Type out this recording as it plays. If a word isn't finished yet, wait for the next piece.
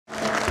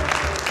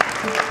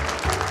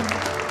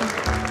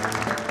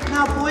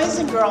Now, boys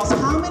and girls,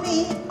 how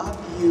many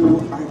of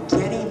you are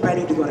getting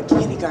ready to go to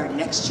kindergarten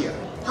next year?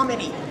 How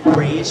many?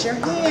 Raise your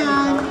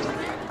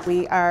hand.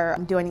 We are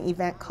doing an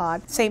event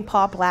called St.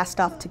 Paul Blast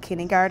Off to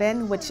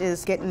Kindergarten, which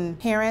is getting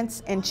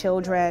parents and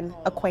children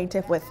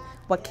acquainted with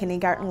what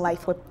kindergarten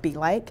life would be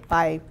like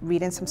by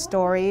reading some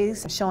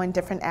stories, showing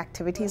different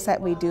activities that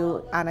we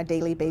do on a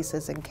daily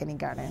basis in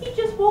kindergarten. He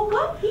just woke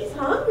up. He's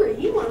hungry.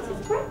 He wants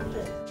his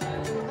breakfast.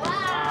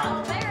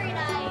 Wow, very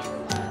nice.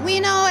 We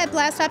know at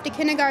Blast Off to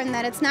Kindergarten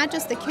that it's not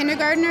just the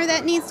kindergartner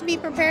that needs to be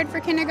prepared for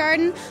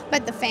kindergarten,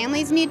 but the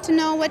families need to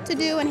know what to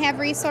do and have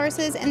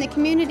resources, and the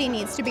community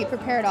needs to be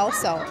prepared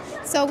also.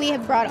 So we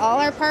have brought all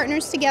our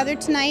partners together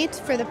tonight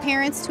for the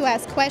parents to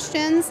ask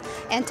questions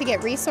and to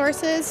get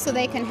resources so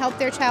they can help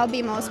their child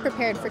be most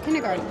prepared for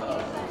kindergarten.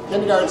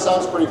 Kindergarten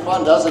sounds pretty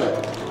fun, doesn't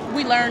it?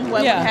 We learned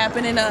what would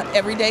happen in an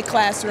everyday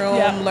classroom,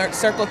 learned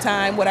circle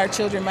time, what our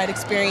children might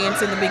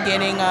experience in the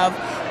beginning of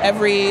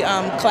every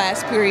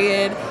class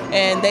period,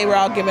 and they were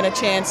all given a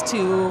chance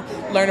to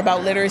learn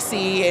about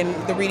literacy and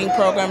the reading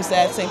programs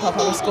that St. Paul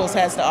Public Schools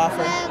has to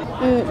offer.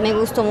 Me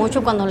gustó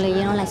mucho cuando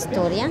leyeron la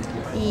historia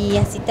y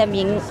así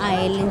también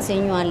a él le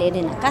enseñó a leer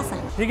en la casa.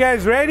 You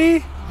guys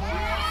ready?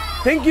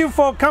 Thank you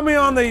for coming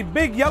on the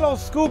big yellow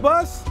school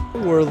bus.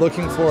 We're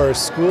looking for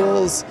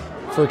schools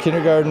for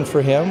kindergarten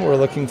for him. We're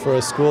looking for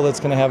a school that's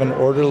going to have an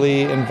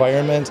orderly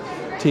environment,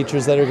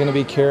 teachers that are going to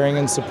be caring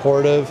and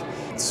supportive,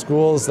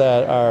 schools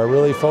that are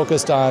really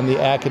focused on the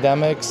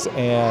academics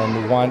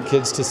and want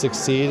kids to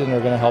succeed and are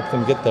going to help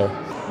them get there.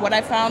 What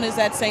I found is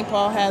that St.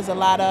 Paul has a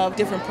lot of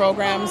different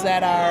programs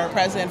that are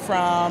present,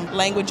 from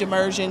language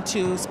immersion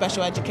to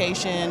special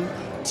education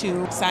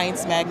to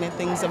science magnet,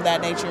 things of that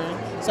nature.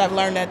 So I've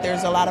learned that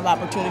there's a lot of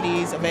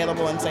opportunities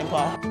available in St.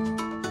 Paul.